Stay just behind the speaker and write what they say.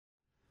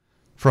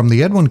From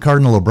the Edwin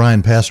Cardinal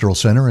O'Brien Pastoral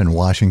Center in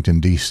Washington,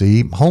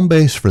 D.C., home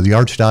base for the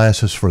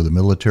Archdiocese for the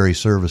Military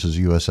Services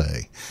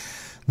USA.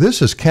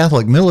 This is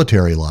Catholic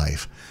Military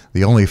Life,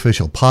 the only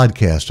official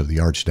podcast of the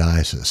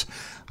Archdiocese.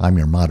 I'm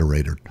your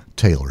moderator,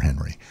 Taylor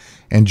Henry.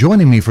 And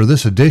joining me for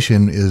this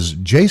edition is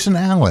Jason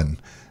Allen.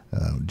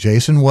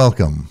 Jason,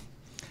 welcome.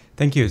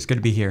 Thank you. It's good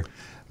to be here.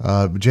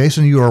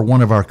 Jason, you are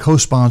one of our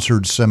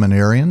co-sponsored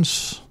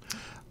seminarians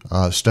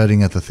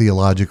studying at the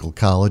Theological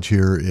College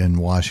here in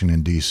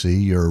Washington, D.C.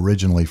 You're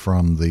originally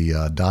from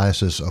the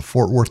Diocese of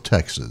Fort Worth,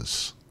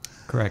 Texas.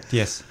 Correct,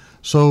 yes.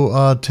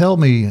 So tell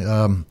me,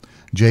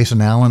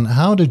 Jason Allen,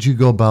 how did you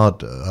go about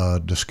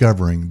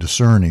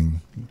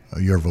discerning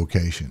your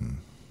vocation?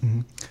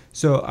 Mm-hmm.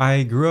 So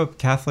I grew up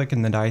Catholic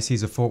in the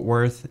Diocese of Fort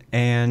Worth,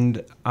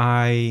 and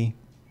I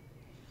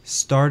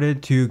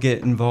started to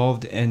get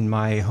involved in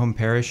my home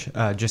parish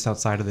just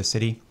outside of the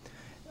city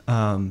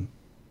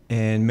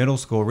in middle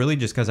school, really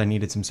just because I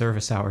needed some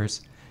service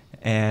hours.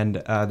 And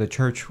the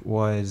church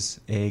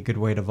was a good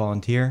way to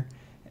volunteer.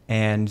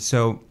 And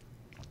so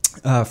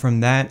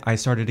from that, I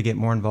started to get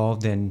more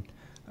involved in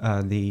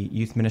the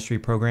youth ministry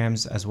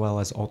programs as well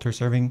as altar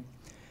serving.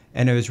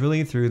 And it was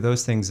really through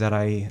those things that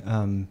I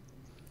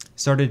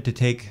started to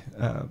take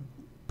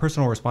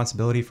personal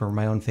responsibility for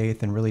my own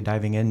faith and really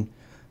diving in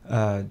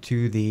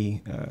to the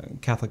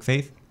Catholic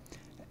faith.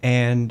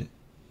 And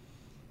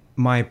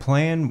my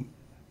plan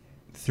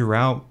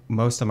throughout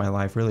most of my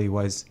life really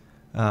was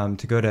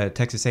to go to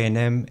Texas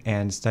A&M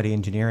and study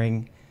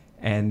engineering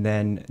and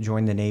then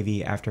join the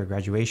Navy after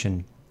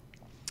graduation.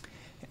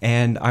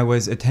 And I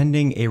was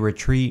attending a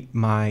retreat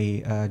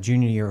my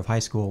junior year of high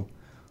school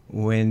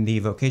when the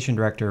vocation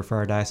director for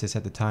our diocese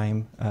at the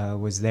time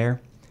was there.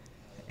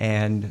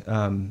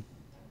 And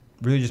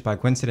really just by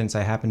coincidence,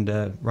 I happened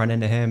to run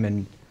into him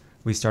and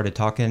we started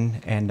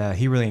talking, and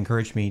he really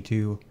encouraged me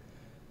to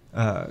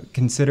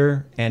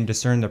consider and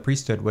discern the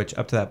priesthood, which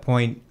up to that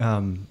point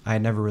I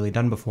had never really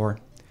done before.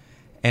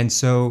 And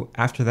so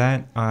after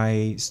that,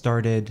 I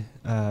started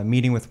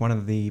meeting with one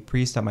of the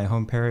priests at my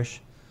home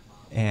parish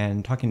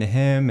and talking to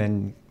him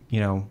and,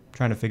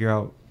 trying to figure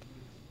out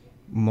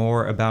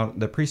more about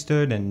the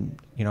priesthood and,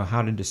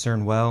 how to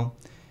discern well.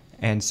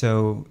 And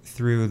so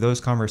through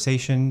those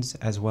conversations,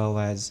 as well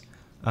as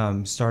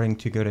starting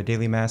to go to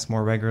daily mass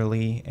more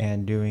regularly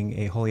and doing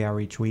a holy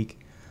hour each week,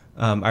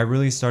 I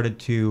really started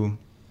to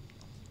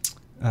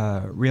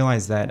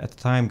realize that at the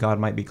time God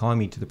might be calling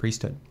me to the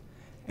priesthood.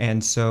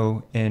 And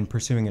so in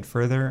pursuing it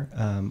further,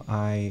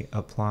 I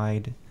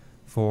applied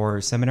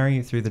for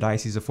seminary through the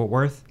Diocese of Fort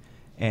Worth,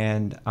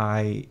 and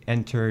I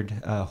entered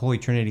Holy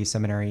Trinity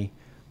Seminary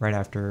right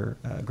after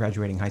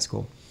graduating high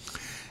school.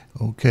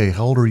 Okay,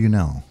 how old are you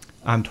now?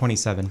 I'm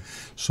 27.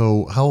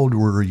 So how old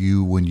were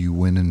you when you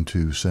went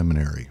into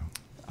seminary?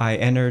 I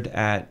entered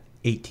at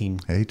 18.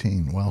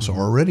 18. Wow. So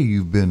already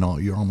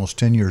you're almost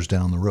 10 years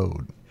down the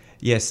road.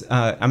 Yes.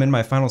 I'm in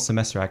my final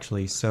semester,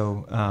 actually.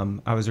 So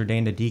I was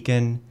ordained a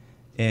deacon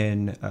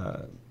in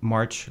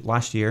March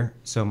last year.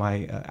 So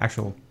my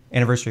actual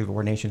anniversary of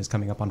ordination is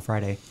coming up on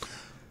Friday.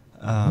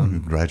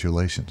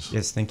 Congratulations.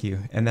 Yes, thank you.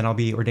 And then I'll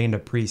be ordained a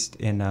priest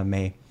in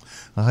May.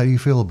 How do you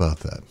feel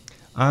about that?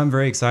 I'm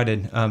very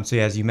excited. So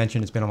yeah, as you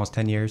mentioned, it's been almost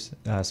 10 years,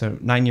 so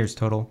 9 years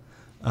total.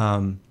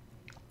 Yeah,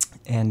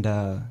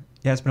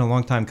 it's been a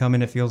long time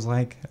coming, it feels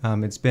like.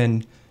 It's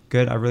been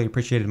good. I really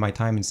appreciated my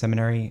time in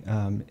seminary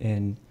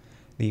in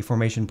the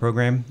formation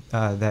program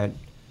that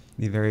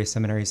the various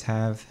seminaries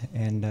have.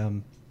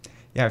 And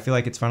yeah, I feel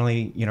like it's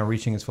finally,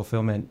 reaching its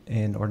fulfillment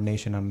in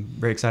ordination. I'm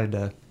very excited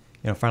to,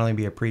 finally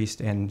be a priest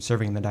and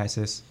serving in the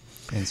diocese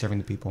and serving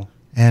the people.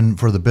 And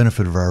for the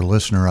benefit of our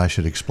listener, I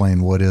should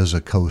explain what is a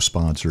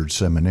co-sponsored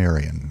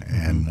seminarian.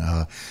 And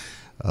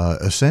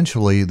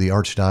essentially, the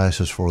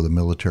Archdiocese for the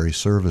Military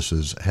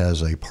Services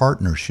has a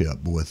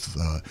partnership with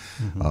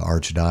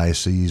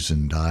archdioceses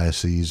and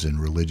dioceses and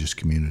religious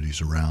communities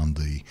around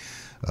the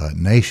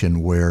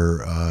nation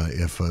where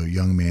if a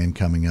young man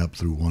coming up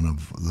through one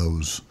of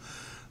those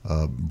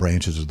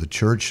branches of the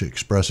church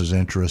expresses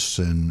interests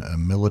in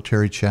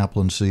military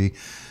chaplaincy,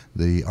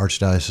 the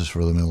Archdiocese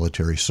for the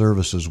Military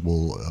Services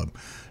will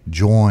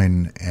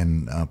join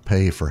and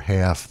pay for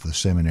half the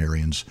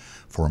seminarian's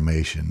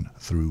formation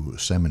through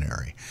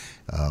seminary.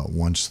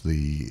 Once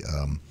the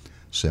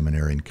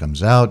seminarian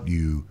comes out,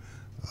 you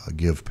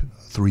give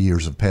 3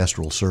 years of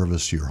pastoral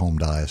service to your home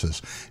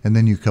diocese, and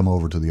then you come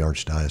over to the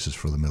Archdiocese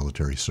for the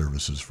Military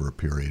Services for a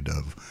period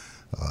of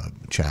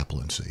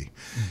chaplaincy,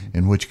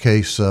 in which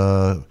case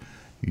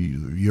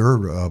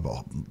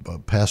your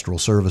pastoral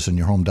service in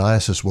your home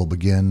diocese will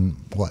begin,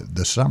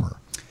 this summer?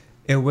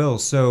 It will.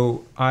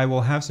 So I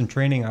will have some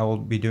training I will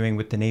be doing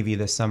with the Navy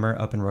this summer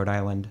up in Rhode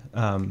Island,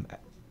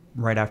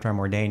 right after I'm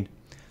ordained.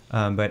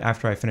 But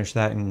after I finish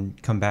that and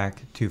come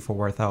back to Fort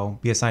Worth, I'll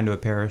be assigned to a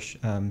parish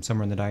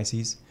somewhere in the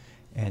diocese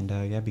and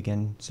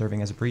begin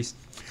serving as a priest.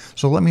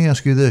 So let me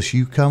ask you this.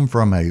 You come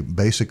from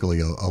basically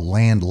a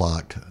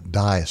landlocked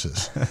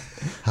diocese.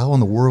 How in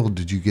the world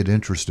did you get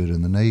interested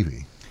in the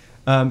Navy?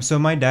 So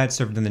my dad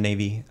served in the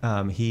Navy.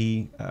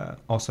 He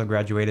also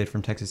graduated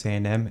from Texas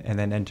A&M and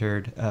then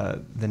entered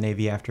the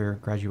Navy after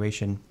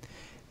graduation.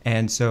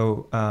 And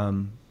so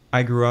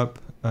I grew up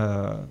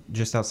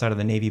just outside of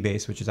the Navy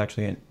base, which is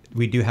actually,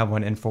 we do have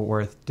one in Fort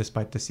Worth,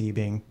 despite the sea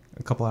being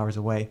a couple hours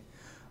away.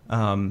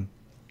 And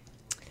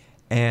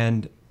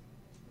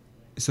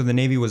so the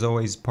Navy was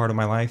always part of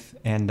my life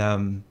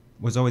and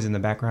was always in the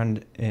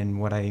background in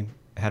what I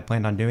had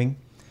planned on doing.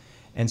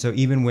 And so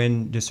even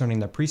when discerning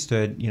the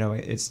priesthood,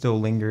 it still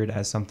lingered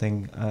as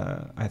something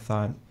I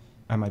thought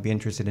I might be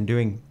interested in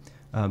doing,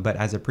 but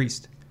as a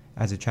priest,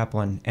 as a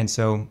chaplain. And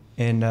so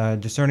in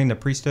discerning the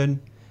priesthood,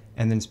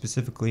 and then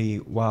specifically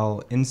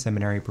while in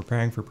seminary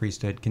preparing for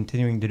priesthood,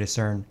 continuing to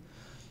discern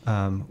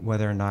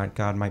whether or not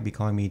God might be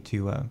calling me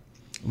to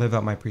live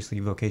out my priestly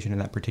vocation in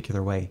that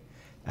particular way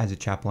as a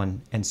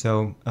chaplain. And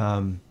so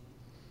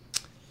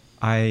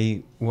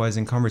I was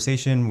in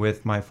conversation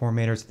with my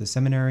formators at the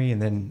seminary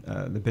and then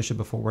the Bishop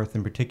of Fort Worth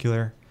in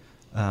particular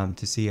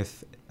to see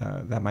if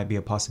that might be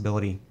a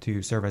possibility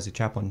to serve as a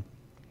chaplain.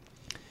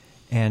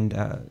 And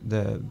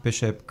the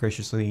bishop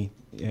graciously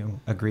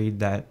agreed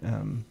that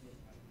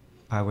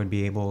I would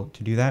be able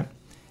to do that.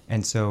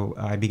 And so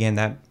I began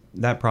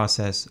that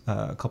process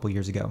a couple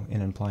years ago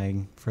in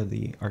applying for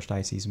the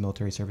Archdiocese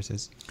Military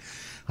Services.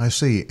 I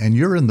see. And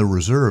you're in the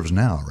reserves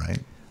now,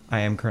 right?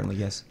 I am currently,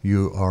 yes.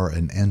 You are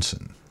an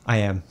ensign. I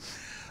am.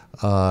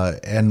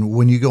 And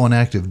when you go on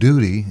active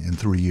duty in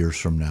 3 years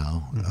from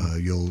now,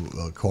 you'll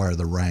acquire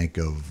the rank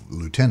of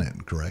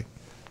lieutenant, correct?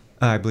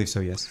 I believe so,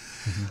 yes.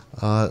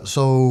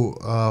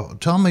 So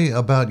tell me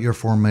about your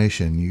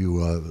formation.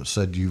 You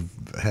said you've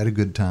had a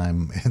good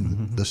time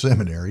in the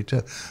seminary.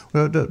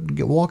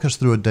 Walk us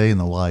through a day in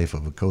the life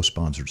of a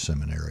co-sponsored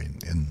seminarian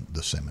in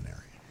the seminary.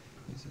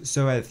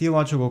 So at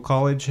Theological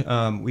College,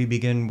 we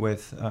begin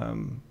with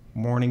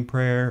morning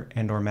prayer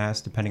and or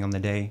Mass, depending on the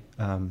day.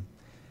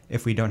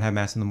 If we don't have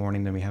Mass in the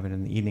morning, then we have it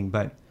in the evening.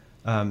 But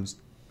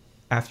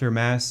after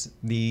Mass,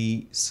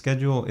 the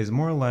schedule is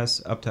more or less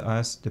up to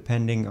us,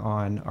 depending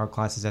on our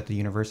classes at the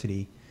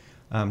university.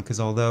 Because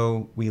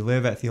although we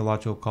live at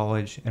Theological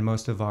College and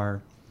most of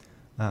our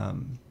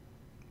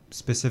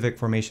specific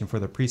formation for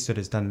the priesthood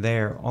is done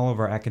there, all of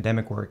our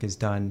academic work is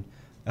done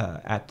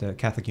at the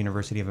Catholic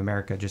University of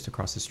America just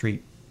across the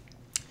street.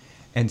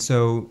 And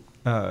so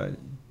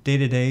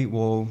day-to-day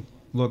will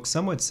look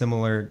somewhat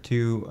similar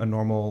to a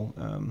normal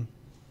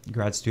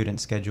grad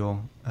student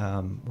schedule,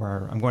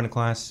 where I'm going to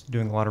class,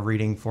 doing a lot of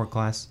reading for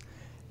class,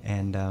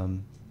 and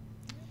on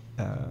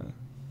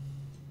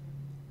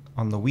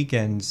the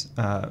weekends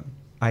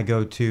I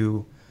go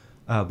to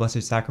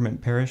Blessed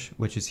Sacrament Parish,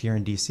 which is here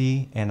in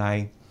DC, and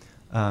I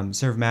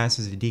serve Mass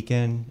as a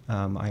deacon.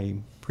 I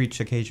preach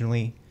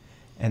occasionally,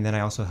 and then I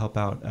also help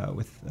out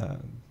with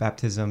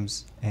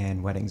baptisms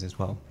and weddings as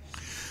well.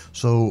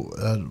 So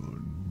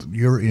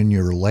you're in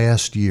your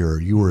last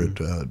year. You were at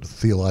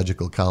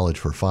Theological College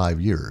for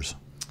 5 years.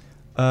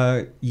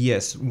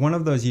 Yes. One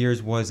of those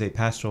years was a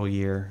pastoral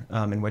year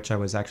in which I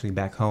was actually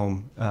back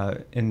home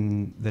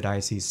in the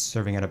diocese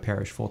serving at a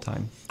parish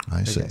full-time.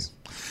 I see.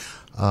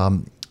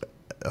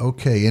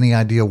 Okay. Any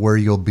idea where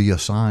you'll be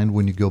assigned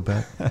when you go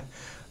back?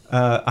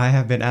 I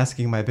have been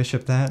asking my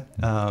bishop that,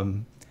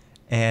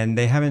 and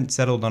they haven't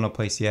settled on a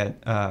place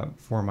yet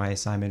for my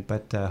assignment,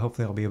 but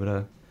hopefully I'll be able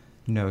to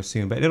know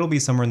soon. But it'll be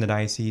somewhere in the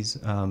diocese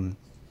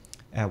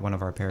at one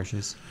of our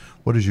parishes.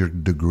 What is your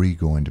degree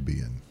going to be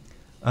in?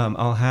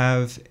 I'll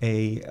have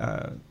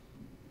a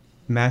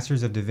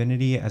Master's of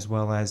Divinity as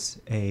well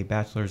as a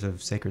Bachelor's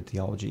of Sacred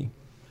Theology.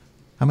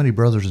 How many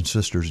brothers and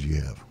sisters do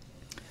you have?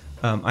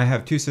 I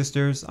have 2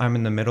 sisters. I'm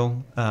in the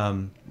middle.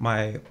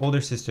 My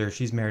older sister,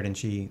 she's married and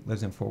she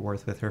lives in Fort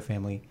Worth with her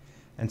family.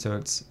 And so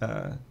it's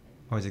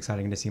always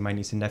exciting to see my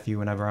niece and nephew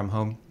whenever I'm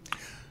home.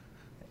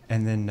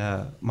 And then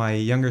my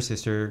younger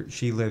sister,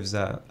 she lives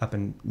up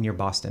near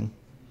Boston.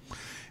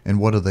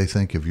 And what do they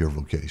think of your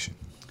vocation?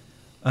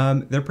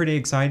 They're pretty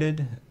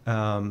excited.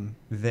 So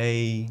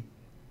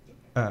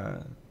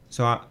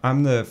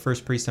I'm the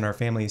first priest in our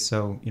family.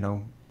 So,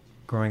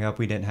 growing up,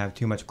 we didn't have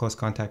too much close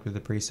contact with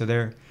the priest. So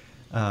they're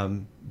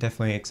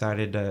definitely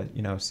excited to,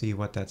 see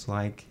what that's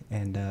like.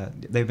 And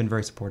they've been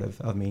very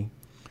supportive of me.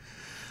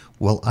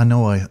 Well, I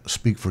know I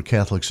speak for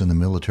Catholics in the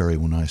military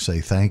when I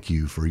say thank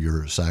you for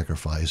your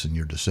sacrifice and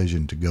your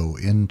decision to go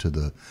into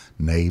the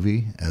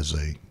Navy as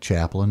a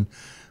chaplain.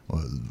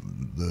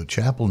 The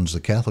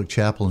Catholic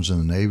chaplains in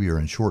the Navy are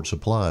in short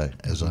supply,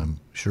 as I'm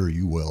sure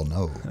you well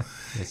know.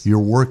 Yes. Your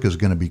work is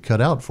going to be cut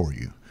out for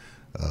you.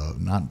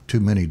 Not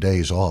too many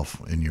days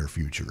off in your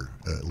future,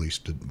 at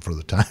least for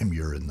the time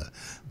you're in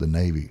the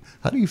Navy.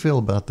 How do you feel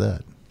about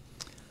that?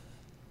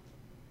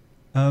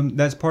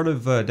 That's part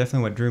of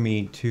definitely what drew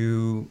me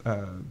to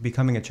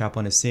becoming a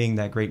chaplain, is seeing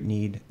that great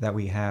need that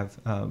we have.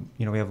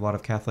 We have a lot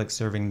of Catholics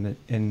serving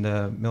in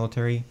the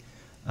military,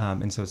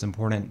 and so it's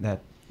important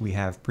that we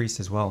have priests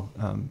as well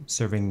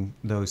serving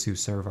those who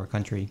serve our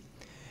country.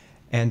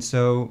 And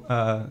so,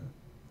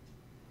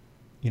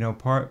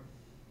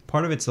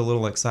 part of it's a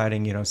little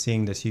exciting,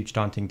 seeing this huge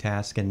daunting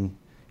task and,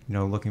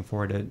 looking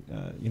forward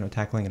to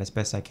tackling it as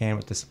best I can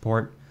with the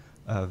support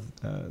of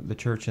the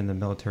church and the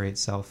military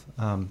itself.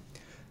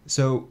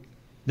 So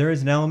there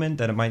is an element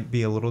that it might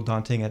be a little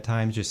daunting at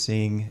times, just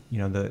seeing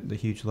the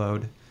huge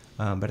load,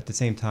 but at the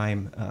same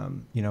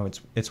time,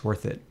 it's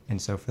worth it,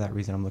 and so for that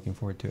reason, I'm looking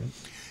forward to it.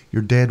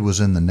 Your dad was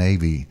in the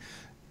Navy.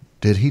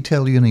 Did he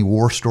tell you any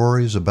war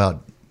stories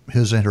about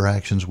his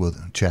interactions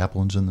with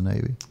chaplains in the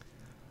Navy?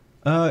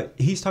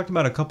 He's talked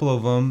about a couple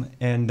of them,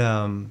 and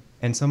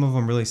some of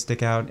them really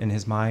stick out in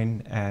his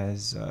mind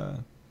as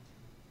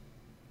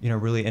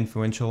really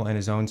influential in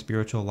his own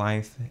spiritual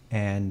life,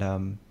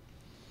 and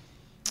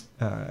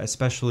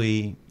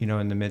especially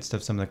in the midst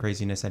of some of the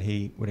craziness that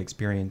he would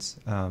experience,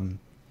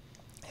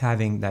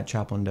 having that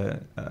chaplain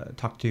to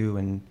talk to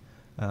and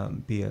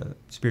be a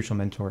spiritual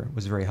mentor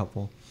was very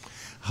helpful.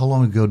 How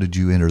long ago did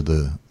you enter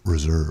the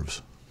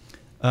reserves?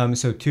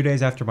 So 2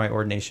 days after my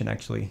ordination,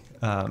 actually.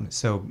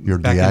 So your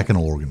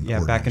diaconal ordination?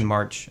 Yeah, back in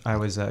March, I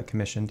was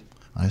commissioned.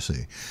 I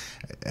see.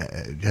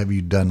 Have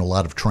you done a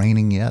lot of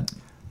training yet?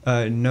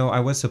 No, I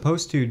was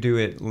supposed to do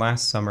it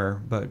last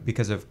summer, but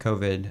because of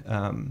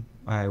COVID,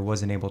 I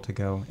wasn't able to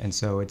go, and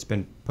so it's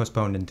been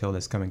postponed until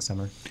this coming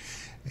summer.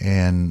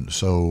 And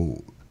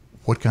so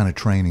what kind of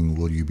training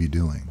will you be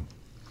doing?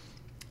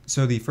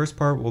 So the first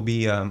part will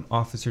be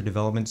Officer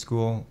Development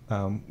School,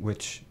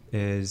 which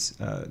is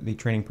the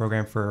training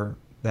program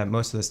that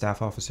most of the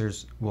staff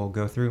officers will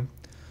go through.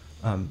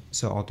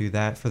 So I'll do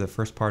that for the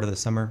first part of the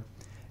summer.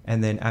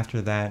 And then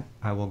after that,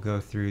 I will go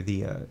through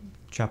the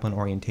chaplain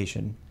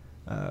orientation,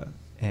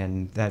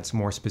 and that's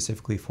more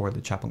specifically for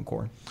the chaplain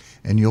corps.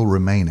 And you'll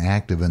remain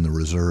active in the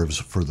reserves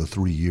for the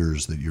 3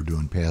 years that you're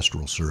doing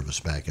pastoral service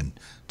back in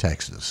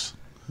Texas?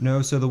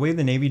 No, so the way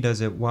the Navy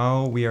does it,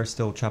 while we are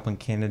still chaplain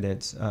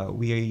candidates,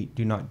 we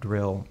do not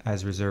drill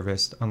as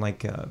reservists,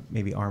 unlike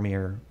maybe Army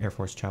or Air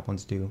Force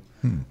chaplains do.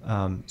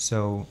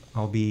 So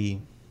I'll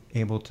be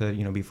able to,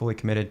 be fully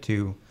committed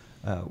to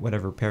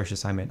whatever parish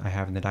assignment I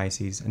have in the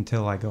diocese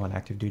until I go on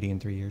active duty in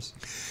 3 years.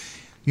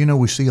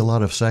 We see a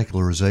lot of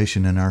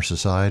secularization in our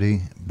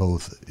society,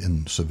 both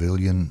in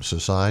civilian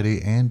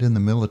society and in the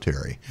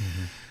military.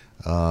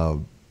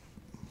 Mm-hmm.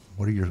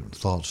 What are your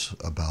thoughts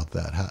about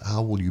that?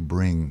 How will you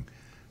bring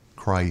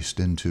Christ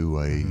into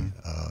a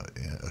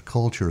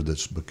culture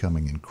that's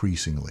becoming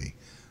increasingly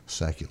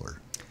secular?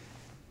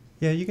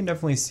 Yeah, you can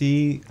definitely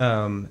see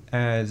there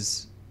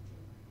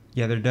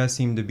does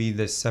seem to be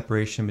this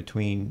separation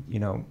between,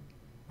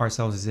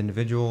 ourselves as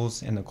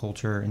individuals and the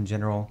culture in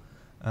general,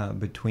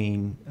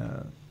 between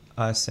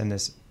us and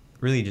this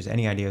really just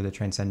any idea of the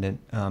transcendent.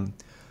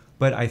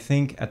 But I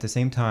think at the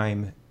same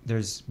time,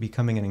 there's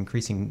becoming an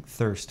increasing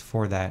thirst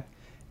for that.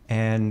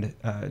 And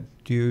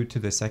due to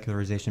the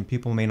secularization,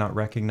 people may not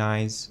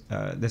recognize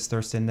this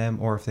thirst in them,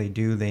 or if they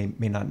do, they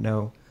may not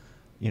know,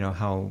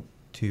 how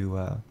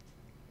to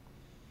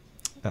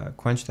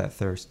quench that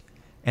thirst.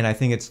 And I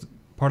think it's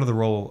part of the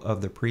role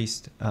of the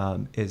priest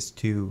is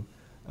to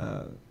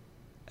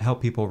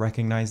help people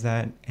recognize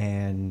that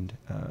and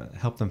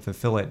help them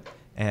fulfill it.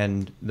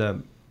 And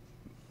the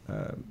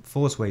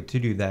fullest way to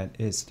do that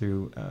is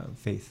through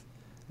faith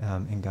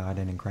in God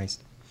and in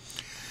Christ.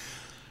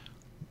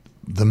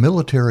 The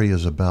military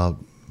is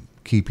about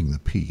keeping the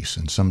peace,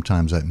 and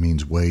sometimes that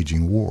means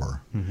waging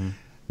war,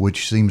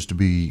 which seems to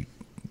be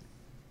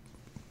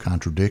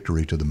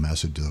contradictory to the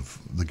message of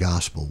the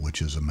gospel,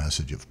 which is a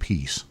message of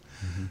peace.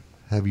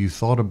 Have you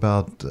thought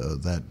about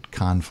that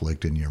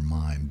conflict in your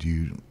mind? Do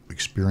you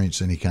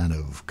experience any kind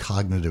of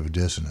cognitive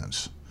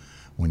dissonance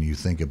when you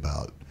think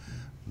about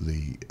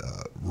the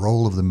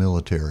role of the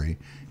military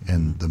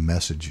and the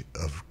message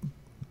of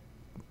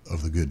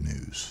the good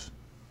news?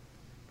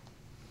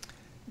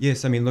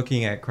 Yes, I mean,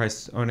 looking at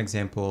Christ's own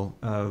example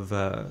of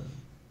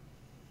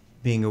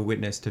being a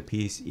witness to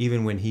peace,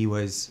 even when he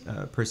was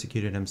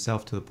persecuted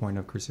himself to the point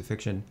of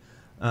crucifixion,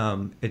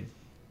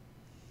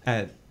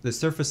 at the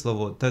surface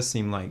level, it does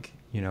seem like,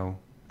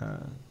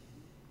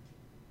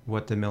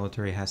 what the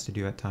military has to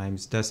do at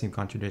times does seem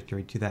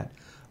contradictory to that.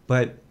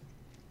 But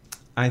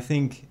I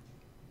think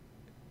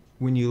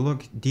when you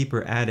look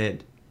deeper at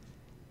it,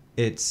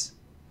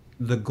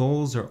 the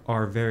goals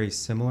are very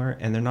similar,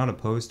 and they're not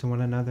opposed to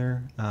one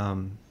another.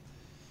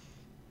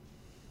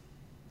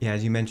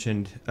 As you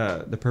mentioned,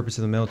 the purpose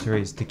of the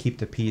military is to keep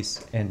the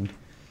peace, and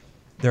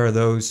there are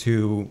those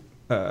who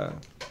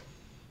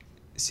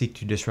seek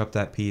to disrupt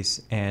that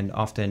peace, and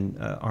often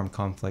armed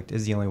conflict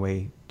is the only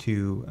way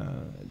to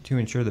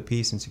ensure the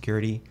peace and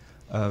security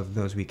of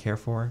those we care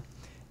for.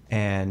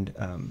 And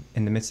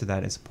in the midst of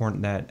that, it's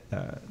important that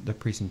the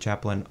priest and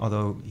chaplain,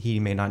 although he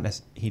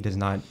does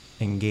not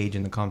engage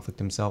in the conflict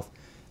himself,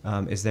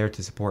 is there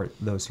to support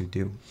those who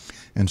do.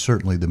 And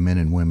certainly the men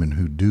and women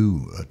who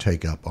do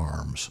take up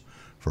arms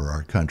for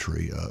our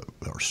country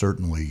are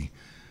certainly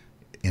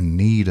in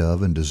need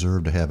of and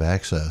deserve to have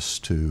access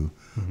to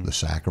the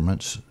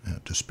sacraments,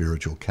 to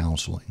spiritual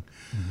counseling.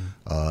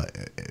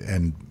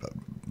 And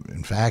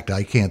in fact,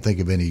 I can't think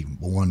of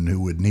anyone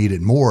who would need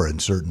it more in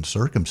certain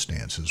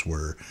circumstances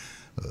where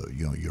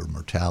your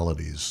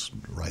mortality is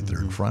right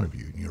there in front of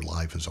you, and your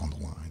life is on the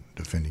line,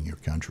 defending your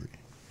country.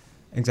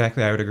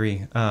 Exactly, I would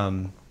agree.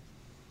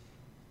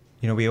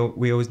 We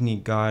always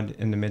need God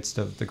in the midst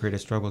of the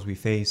greatest struggles we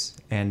face,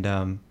 and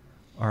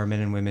our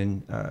men and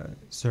women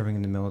serving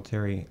in the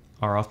military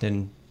are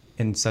often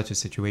in such a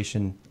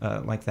situation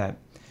like that.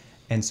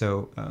 And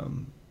so,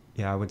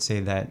 I would say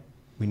that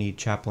we need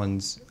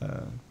chaplains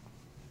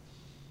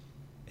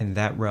in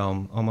that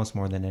realm almost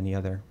more than any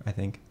other, I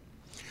think.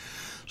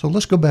 So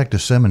let's go back to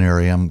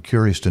seminary. I'm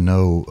curious to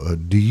know,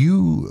 do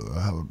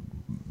you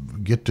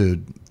get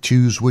to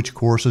choose which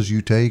courses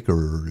you take,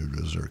 or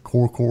is there a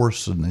core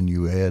course and then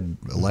you add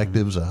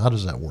electives? How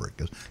does that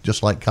work?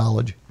 Just like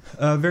college?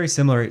 Very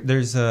similar.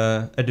 There's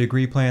a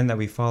degree plan that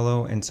we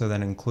follow, and so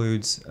that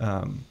includes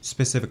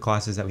specific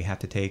classes that we have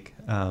to take.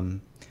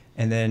 And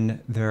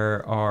then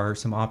there are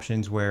some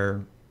options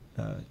where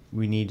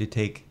we need to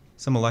take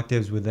some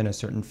electives within a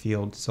certain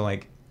field. So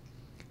like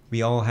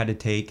we all had to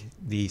take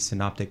the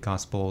Synoptic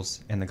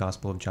Gospels and the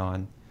Gospel of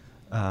John.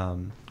 Are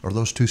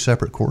those two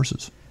separate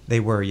courses? They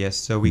were, yes.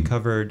 So we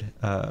covered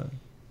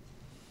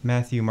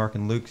Matthew, Mark,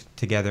 and Luke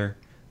together,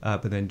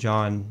 but then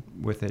John,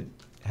 with it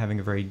having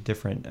a very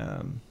different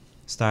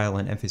style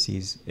and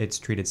emphases, it's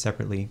treated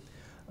separately.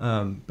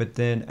 But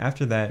then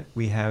after that,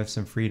 we have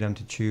some freedom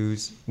to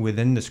choose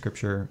within the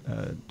Scripture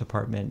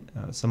department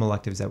some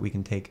electives that we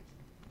can take.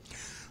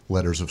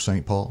 Letters of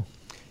St. Paul?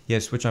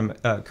 Yes, which I'm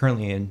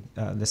currently in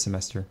this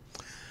semester.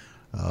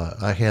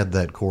 I had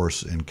that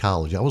course in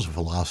college. I was a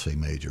philosophy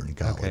major in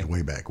college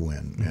way back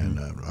when, and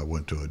I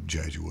went to a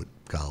Jesuit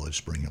college,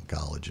 Spring Hill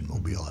College in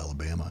Mobile,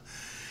 Alabama.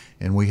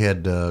 And we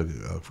had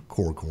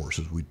core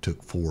courses. We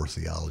took 4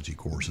 theology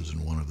courses,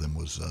 and one of them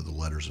was the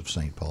Letters of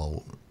St.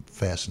 Paul.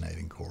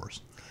 Fascinating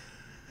course.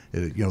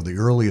 The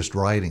earliest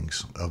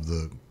writings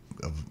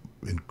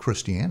in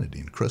Christianity,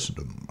 in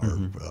Christendom,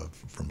 are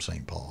from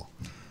St. Paul.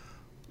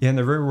 Yeah, and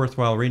they're very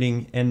worthwhile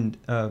reading. And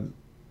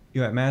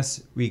at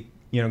Mass, we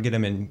get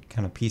them in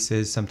kind of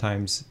pieces,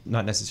 sometimes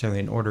not necessarily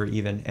in order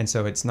even. And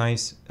so it's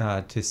nice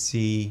to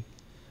see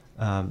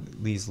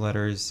these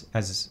letters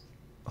as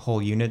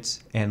whole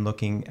units and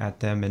looking at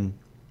them and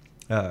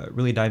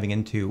really diving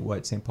into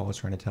what St. Paul is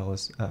trying to tell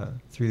us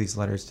through these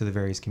letters to the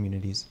various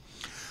communities.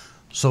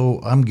 So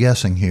I'm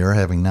guessing here,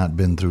 having not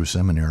been through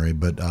seminary,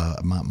 but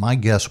my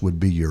guess would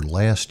be your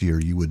last year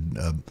you would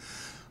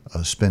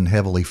spend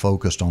heavily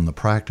focused on the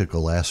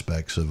practical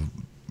aspects of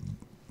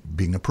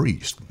being a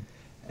priest.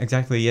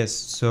 Exactly, yes.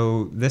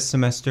 So this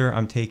semester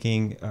I'm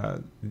taking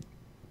a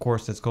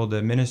course that's called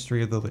the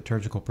Ministry of the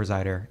Liturgical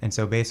Presider. And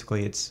so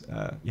basically it's,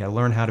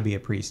 learn how to be a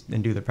priest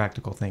and do the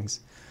practical things.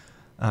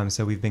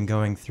 So we've been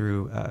going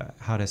through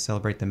how to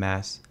celebrate the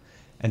Mass.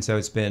 And so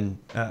it's been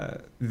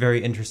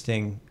very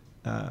interesting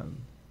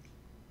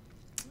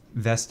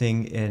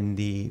vesting in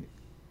the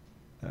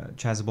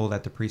chasuble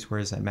that the priest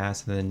wears at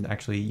Mass, and then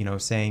actually,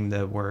 saying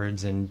the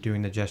words and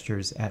doing the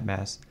gestures at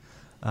Mass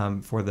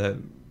for the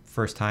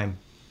first time.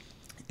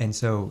 And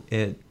so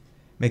it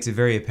makes it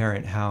very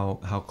apparent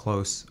how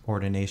close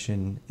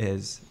ordination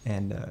is,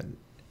 and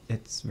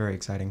it's very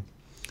exciting.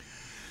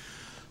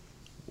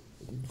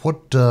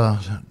 What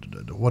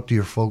do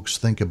your folks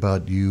think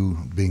about you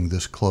being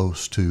this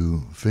close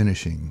to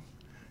finishing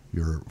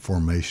your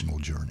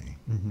formational journey?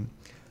 Mm-hmm.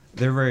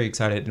 They're very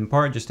excited, in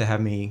part just to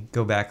have me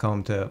go back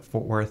home to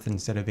Fort Worth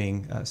instead of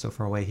being so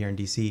far away here in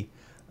D.C.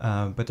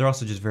 But they're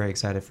also just very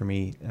excited for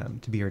me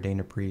to be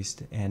ordained a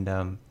priest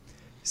and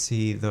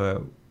see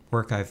the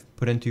work I've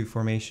put into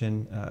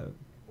formation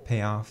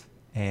pay off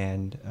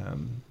and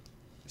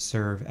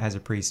serve as a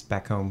priest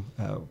back home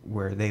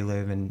where they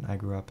live and I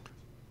grew up.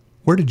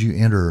 Where did you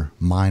enter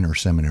minor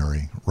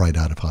seminary right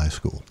out of high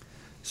school?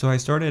 So I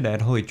started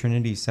at Holy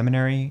Trinity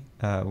Seminary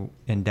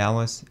in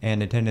Dallas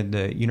and attended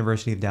the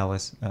University of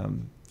Dallas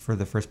for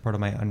the first part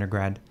of my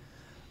undergrad.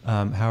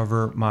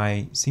 However,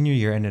 my senior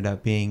year ended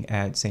up being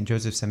at St.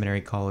 Joseph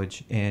Seminary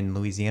College in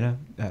Louisiana,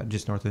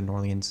 just north of New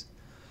Orleans.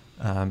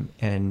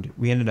 And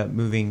we ended up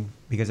moving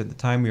because at the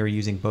time we were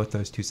using both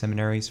those two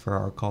seminaries for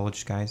our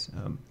college guys,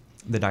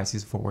 the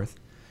Diocese of Fort Worth.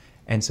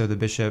 And so the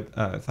bishop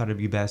thought it'd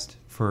be best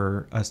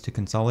for us to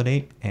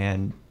consolidate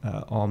and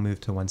all move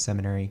to one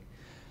seminary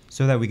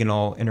so that we can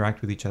all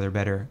interact with each other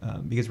better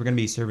because we're going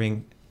to be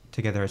serving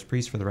together as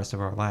priests for the rest of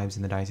our lives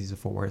in the Diocese of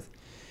Fort Worth.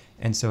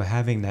 And so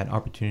having that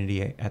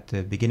opportunity at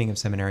the beginning of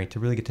seminary to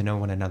really get to know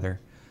one another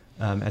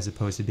as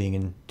opposed to being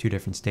in two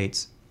different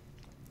states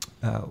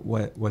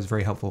was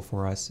very helpful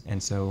for us.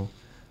 And so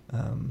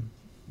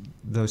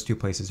those two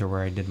places are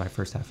where I did my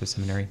first half of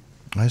seminary.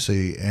 I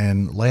see.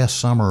 And last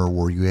summer,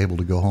 were you able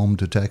to go home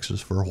to Texas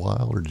for a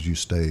while, or did you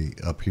stay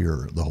up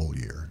here the whole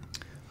year?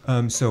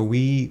 So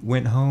we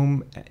went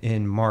home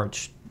in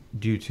March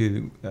due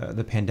to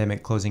the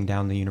pandemic closing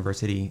down the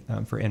university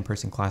for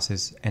in-person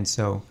classes. And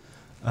so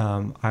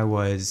I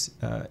was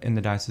in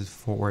the Diocese of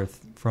Fort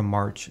Worth from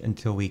March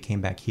until we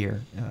came back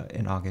here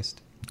in August.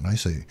 I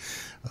see.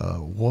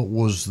 What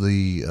was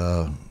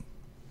the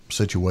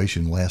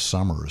situation last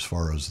summer as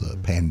far as the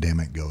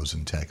pandemic goes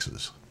in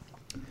Texas?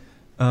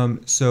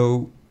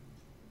 So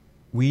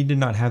We did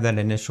not have that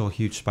initial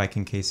huge spike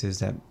in cases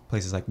that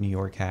places like New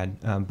York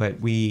had, but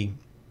we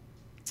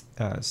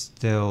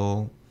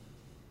still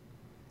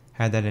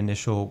had that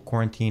initial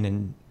quarantine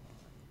and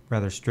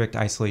rather strict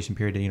isolation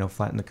period to,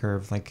 flatten the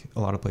curve like a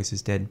lot of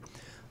places did.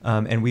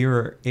 And we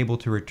were able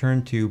to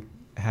return to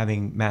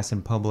having Mass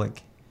in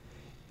public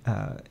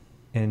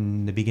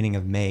in the beginning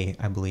of May,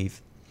 I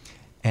believe.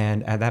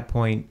 And at that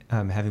point,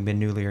 having been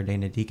newly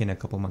ordained a deacon a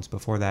couple months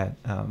before that,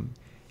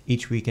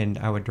 each weekend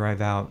I would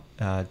drive out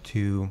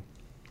to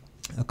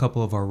a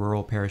couple of our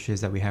rural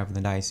parishes that we have in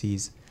the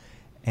diocese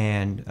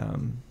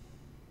and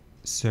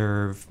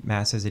serve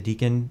Mass as a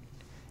deacon,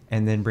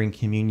 and then bring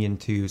communion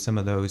to some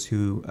of those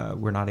who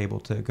were not able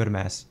to go to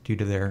Mass due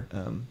to their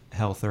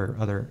health or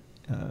other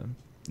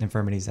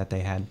infirmities that they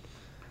had.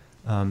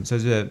 So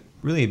it was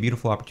really a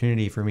beautiful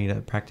opportunity for me to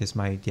practice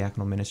my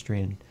diaconal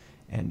ministry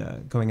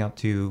and going out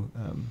to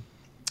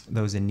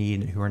those in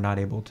need who are not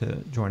able to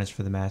join us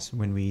for the Mass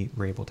when we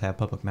were able to have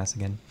public Mass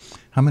again.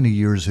 How many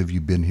years have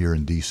you been here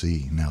in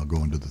D.C. now,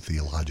 going to the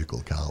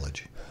theological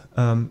college?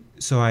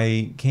 So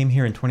I came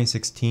here in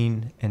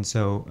 2016, and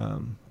so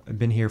I've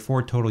been here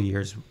 4 total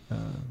years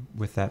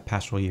with that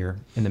pastoral year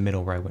in the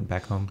middle where I went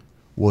back home.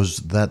 Was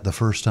that the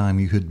first time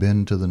you had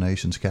been to the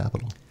nation's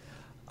capital?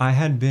 I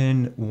had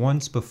been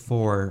once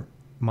before.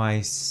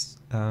 My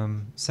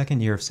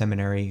second year of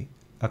seminary,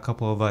 a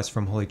couple of us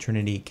from Holy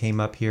Trinity came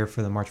up here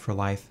for the March for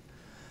Life,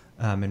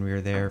 and we were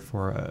there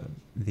for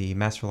the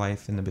Mass for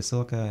Life in the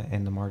Basilica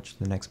and the March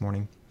the next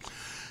morning.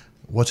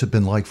 What's it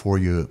been like for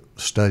you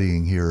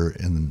studying here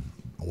in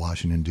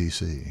Washington,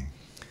 D.C.?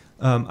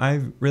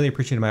 I've really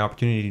appreciated my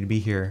opportunity to be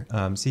here.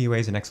 CUA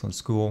is an excellent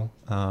school,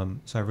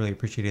 so I've really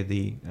appreciated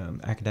the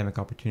academic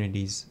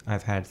opportunities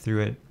I've had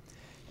through it.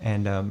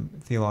 And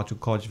Theological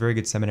College, very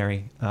good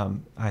seminary,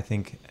 I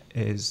think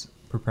is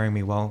preparing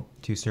me well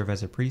to serve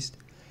as a priest.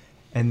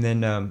 And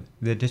then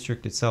the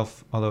district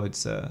itself, although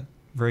it's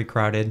very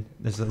crowded,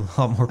 there's a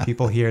lot more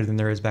people here than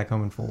there is back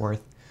home in Fort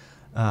Worth.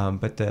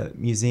 But the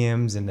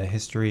museums and the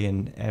history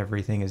and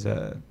everything is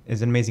an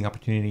amazing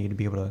opportunity to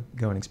be able to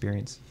go and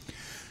experience.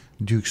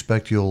 Do you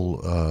expect you'll,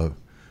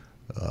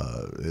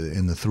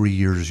 in the 3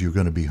 years you're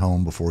going to be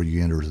home before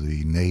you enter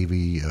the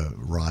Navy,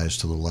 rise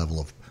to the level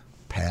of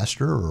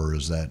pastor, or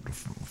is that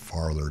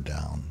farther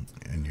down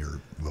in your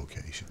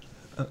vocation?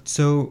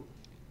 So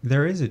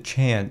there is a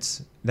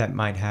chance that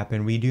might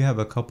happen. We do have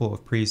a couple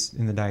of priests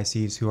in the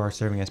diocese who are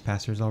serving as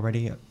pastors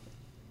already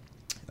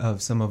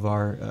of some of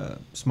our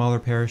smaller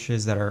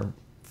parishes that are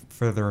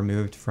further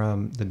removed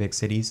from the big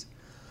cities.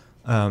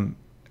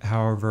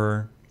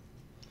 However,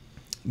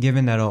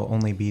 given that I'll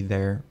only be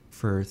there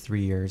for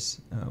 3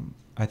 years,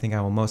 I think I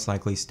will most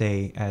likely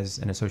stay as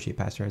an associate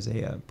pastor, as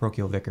a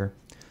parochial vicar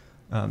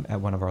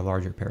at one of our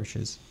larger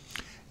parishes.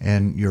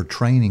 And your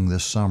training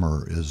this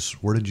summer is,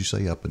 where did you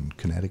say, up in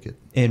Connecticut?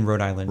 In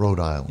Rhode Island. Rhode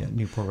Island. Yeah,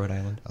 Newport, Rhode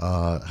Island.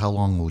 How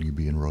long will you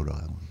be in Rhode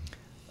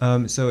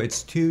Island? So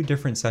it's 2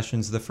 different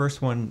sessions. The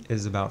first one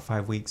is about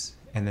 5 weeks,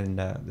 and then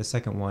the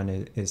second one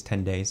is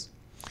 10 days.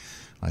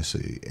 I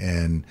see.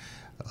 And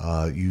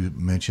you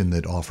mentioned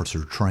that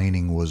officer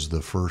training was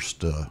the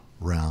first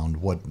round.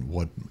 What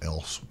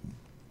else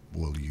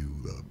will you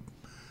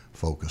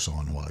focus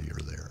on while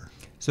you're there?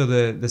 So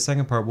the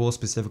second part will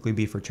specifically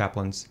be for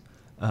chaplains.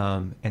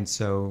 And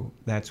so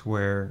that's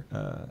where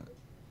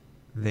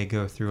they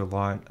go through a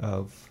lot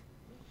of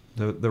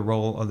the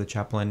role of the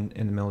chaplain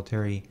in the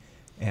military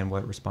and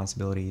what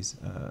responsibilities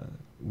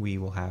we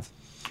will have.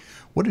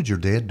 What did your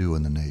dad do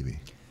in the Navy?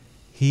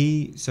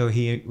 He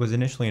was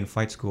initially in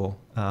flight school,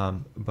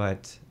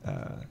 but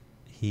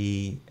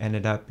he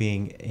ended up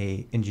being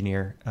an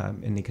engineer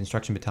in the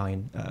construction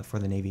battalion for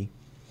the Navy.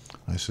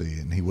 I see.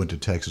 And he went to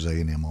Texas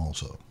A&M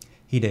also.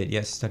 He did,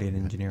 yes, studied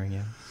engineering,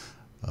 yeah.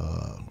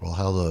 Well,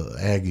 how the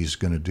Aggies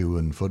going to do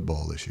in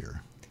football this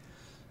year?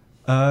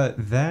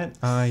 That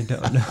I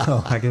don't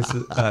know. I guess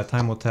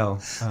time will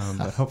tell,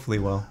 but hopefully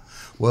well.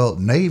 Well,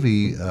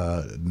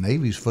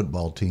 Navy's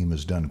football team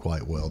has done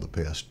quite well the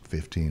past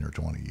 15 or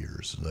 20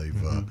 years.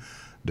 They've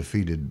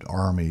defeated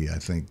Army, I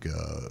think,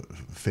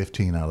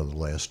 15 out of the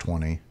last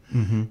 20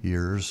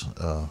 years.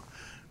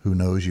 Who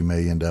knows, you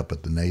may end up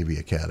at the Navy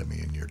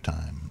Academy in your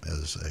time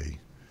as a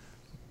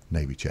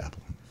Navy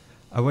chaplain.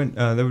 That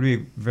would be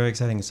a very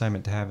exciting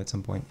assignment to have at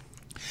some point.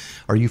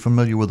 Are you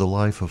familiar with the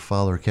life of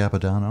Father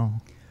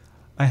Capodanno?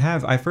 I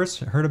have. I first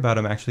heard about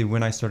him actually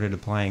when I started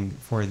applying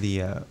for the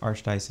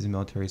Archdiocese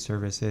Military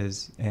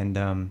Services, and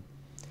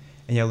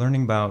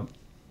learning about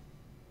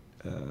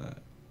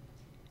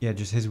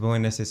just his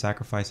willingness to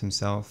sacrifice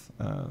himself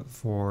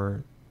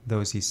for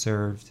those he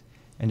served,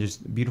 and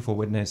just beautiful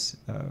witness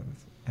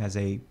as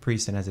a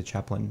priest and as a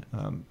chaplain.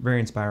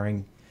 Very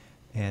inspiring,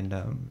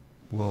 and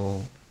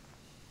will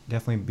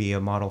definitely be a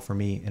model for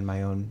me in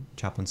my own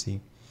chaplaincy.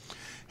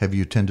 Have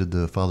you attended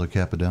the Father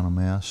Capodanno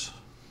Mass?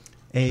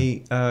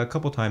 A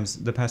couple times.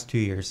 The past 2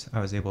 years,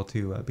 I was able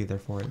to be there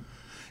for it.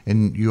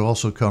 And you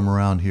also come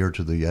around here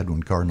to the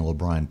Edwin Cardinal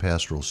O'Brien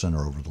Pastoral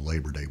Center over the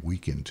Labor Day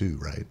weekend too,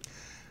 right?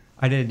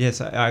 I did, yes.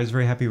 I was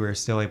very happy we were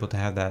still able to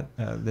have that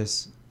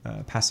this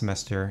past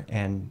semester,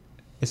 and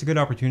it's a good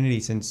opportunity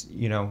since,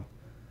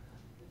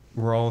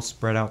 we're all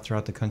spread out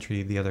throughout the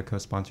country, the other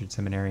co-sponsored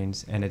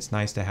seminarians, and it's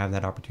nice to have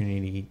that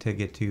opportunity to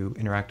get to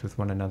interact with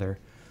one another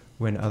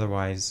when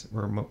otherwise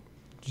we're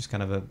just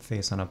kind of a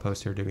face on a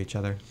poster to each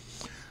other.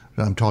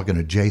 I'm talking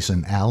to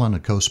Jason Allen, a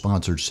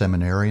co-sponsored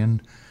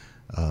seminarian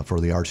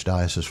for the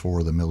Archdiocese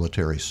for the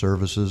Military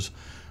Services,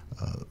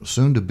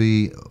 soon to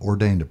be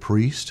ordained a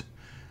priest,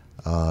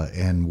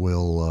 and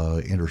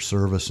will enter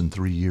service in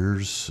 3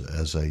 years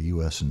as a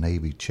U.S.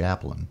 Navy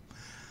chaplain.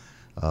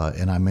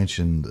 And I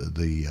mentioned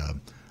the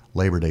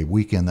Labor Day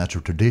weekend. That's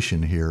a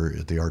tradition here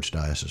at the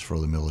Archdiocese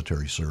for the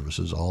Military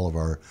Services. All of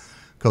our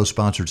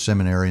co-sponsored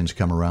seminarians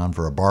come around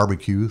for a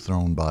barbecue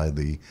thrown by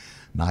the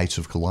Knights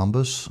of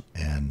Columbus,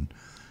 and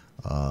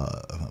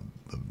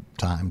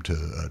time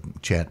to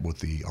chat with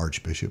the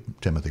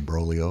Archbishop, Timothy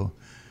Broglio,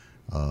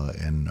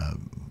 and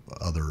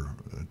other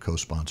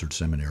co-sponsored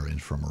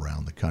seminarians from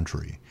around the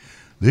country.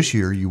 This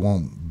year you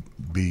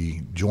won't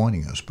be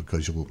joining us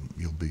because you'll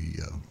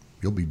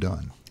be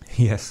done.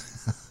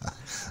 Yes.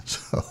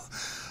 So,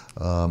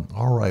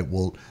 all right.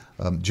 Well,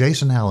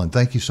 Jason Allen,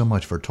 thank you so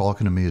much for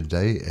talking to me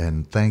today,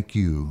 and thank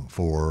you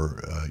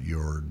for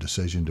your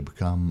decision to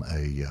become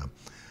a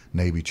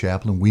Navy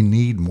chaplain. We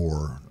need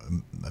more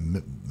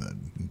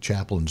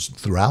chaplains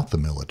throughout the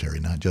military,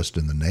 not just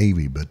in the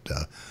Navy, but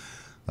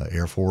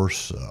Air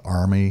Force,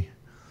 Army,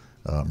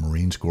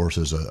 Marines. Of course,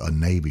 as a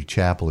Navy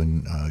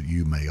chaplain,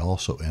 you may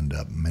also end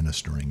up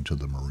ministering to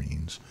the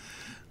Marines,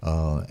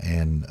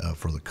 and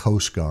for the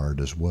Coast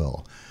Guard as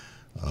well.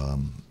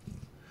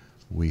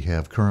 We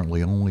have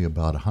currently only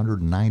about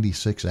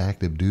 196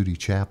 active duty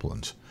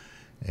chaplains,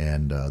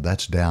 and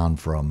that's down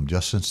from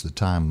just since the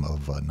time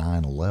of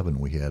 9/11.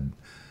 We had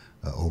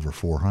over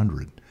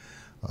 400.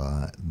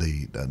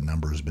 The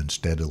number has been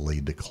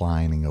steadily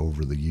declining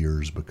over the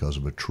years because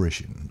of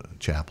attrition.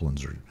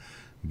 Chaplains are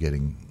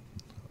getting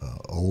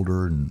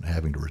older and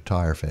having to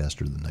retire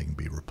faster than they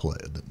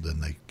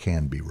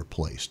can be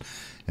replaced.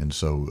 And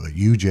so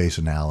you,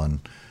 Jason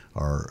Allen,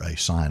 are a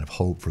sign of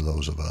hope for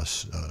those of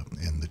us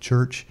in the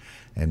church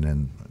and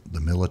in the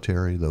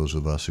military, those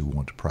of us who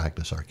want to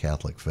practice our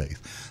Catholic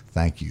faith.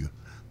 Thank you.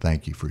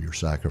 Thank you for your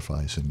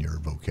sacrifice and your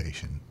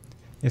vocation.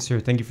 Yes, sir.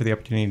 Thank you for the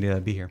opportunity to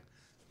be here.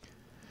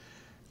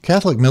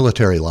 Catholic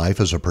Military Life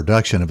is a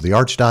production of the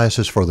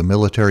Archdiocese for the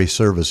Military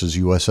Services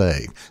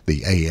USA,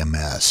 the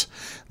AMS.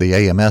 The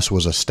AMS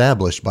was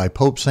established by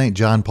Pope St.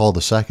 John Paul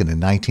II in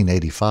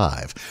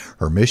 1985.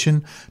 Her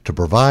mission, to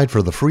provide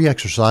for the free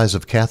exercise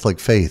of Catholic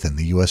faith in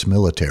the U.S.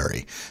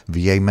 military,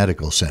 VA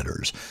medical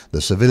centers, the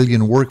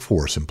civilian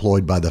workforce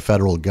employed by the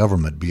federal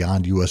government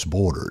beyond U.S.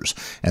 borders,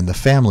 and the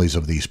families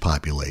of these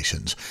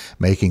populations,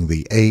 making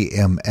the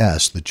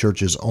AMS the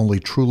Church's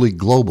only truly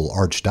global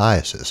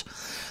archdiocese.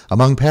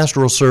 Among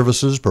pastoral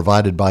services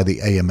provided by the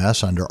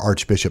AMS under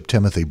Archbishop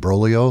Timothy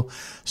Broglio,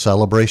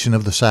 celebration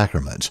of the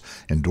sacraments,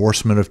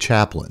 endorsement of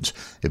chaplains,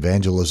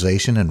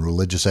 evangelization and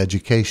religious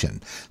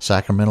education,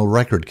 sacramental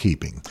record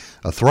keeping,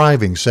 a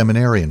thriving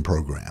seminarian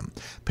program,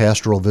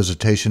 pastoral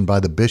visitation by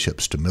the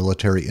bishops to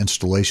military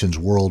installations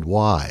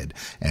worldwide,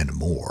 and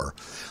more.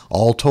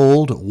 All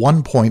told,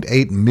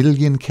 1.8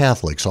 million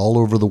Catholics all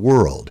over the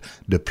world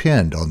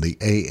depend on the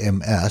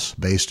AMS,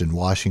 based in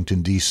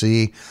Washington,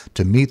 D.C.,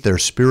 to meet their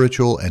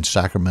spiritual and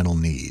sacramental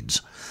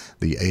needs.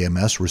 The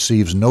AMS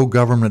receives no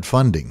government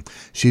funding.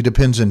 She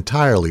depends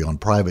entirely on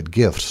private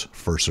gifts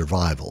for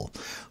survival.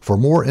 For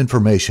more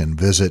information,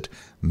 visit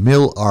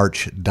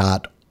milarch.org.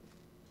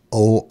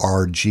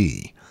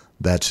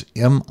 That's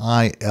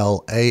milarch.org.